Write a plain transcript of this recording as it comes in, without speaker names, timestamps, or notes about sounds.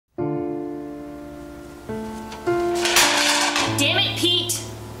Damn it, Pete!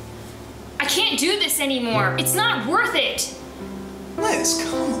 I can't do this anymore. It's not worth it. Liz,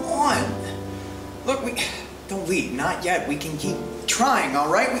 come on. Look, don't leave. Not yet. We can keep trying,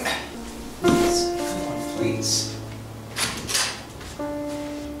 all right? Liz, come on, please.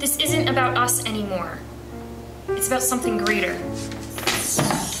 This isn't about us anymore. It's about something greater.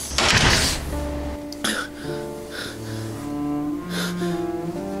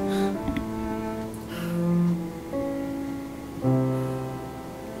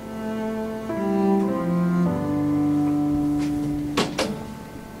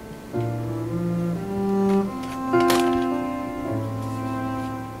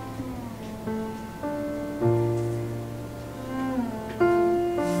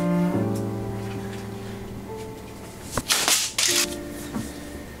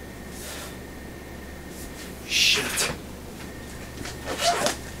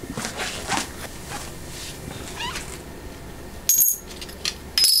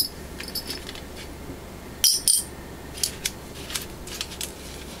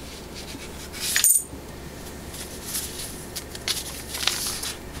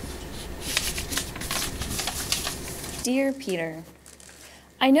 Dear Peter,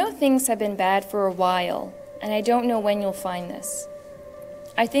 I know things have been bad for a while, and I don't know when you'll find this.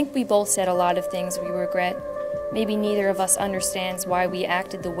 I think we both said a lot of things we regret. Maybe neither of us understands why we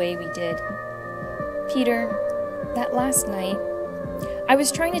acted the way we did. Peter, that last night, I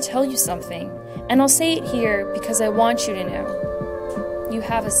was trying to tell you something, and I'll say it here because I want you to know. You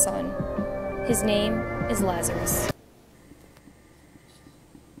have a son. His name is Lazarus.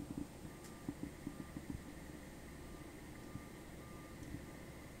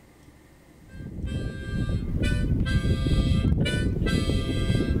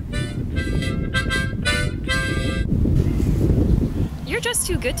 You're just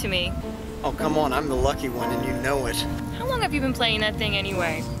too good to me. Oh, come on. I'm the lucky one, and you know it. How long have you been playing that thing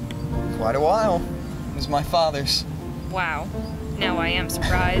anyway? Quite a while. It was my father's. Wow. Now I am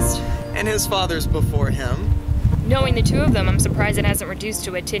surprised. And his father's before him. Knowing the two of them, I'm surprised it hasn't reduced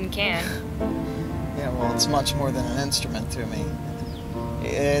to a tin can. Yeah, well, it's much more than an instrument to me.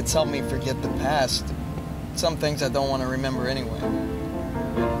 It's helped me forget the past. Some things I don't want to remember anyway.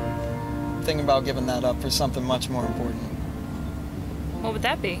 I'm thinking about giving that up for something much more important. What would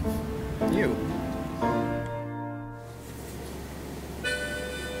that be? You.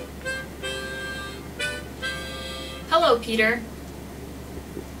 Hello, Peter.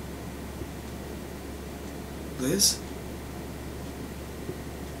 Liz?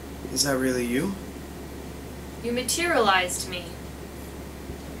 Is that really you? You materialized me.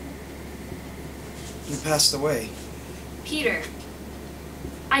 You passed away. Peter,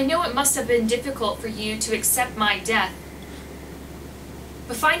 I know it must have been difficult for you to accept my death.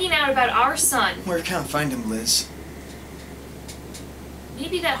 But finding out about our son... Where can I find him, Liz?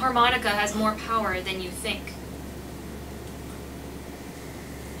 Maybe that harmonica has more power than you think.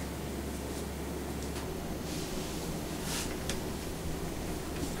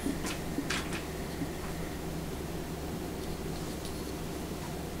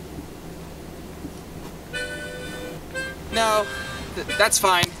 No, that's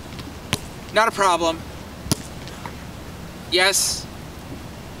fine. Not a problem. Yes.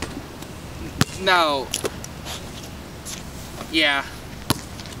 No. Yeah.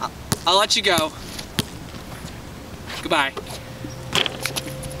 I'll let you go. Goodbye.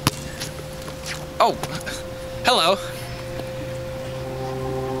 Oh, hello.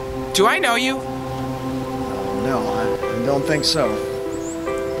 Do I know you? No, I don't think so.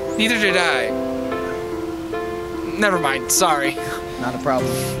 Neither did I. Never mind, sorry. Not a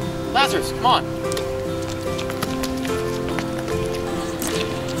problem. Lazarus, come on.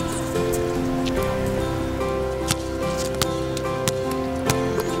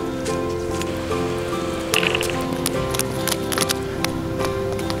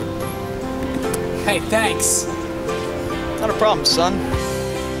 Hey, thanks. Not a problem, son.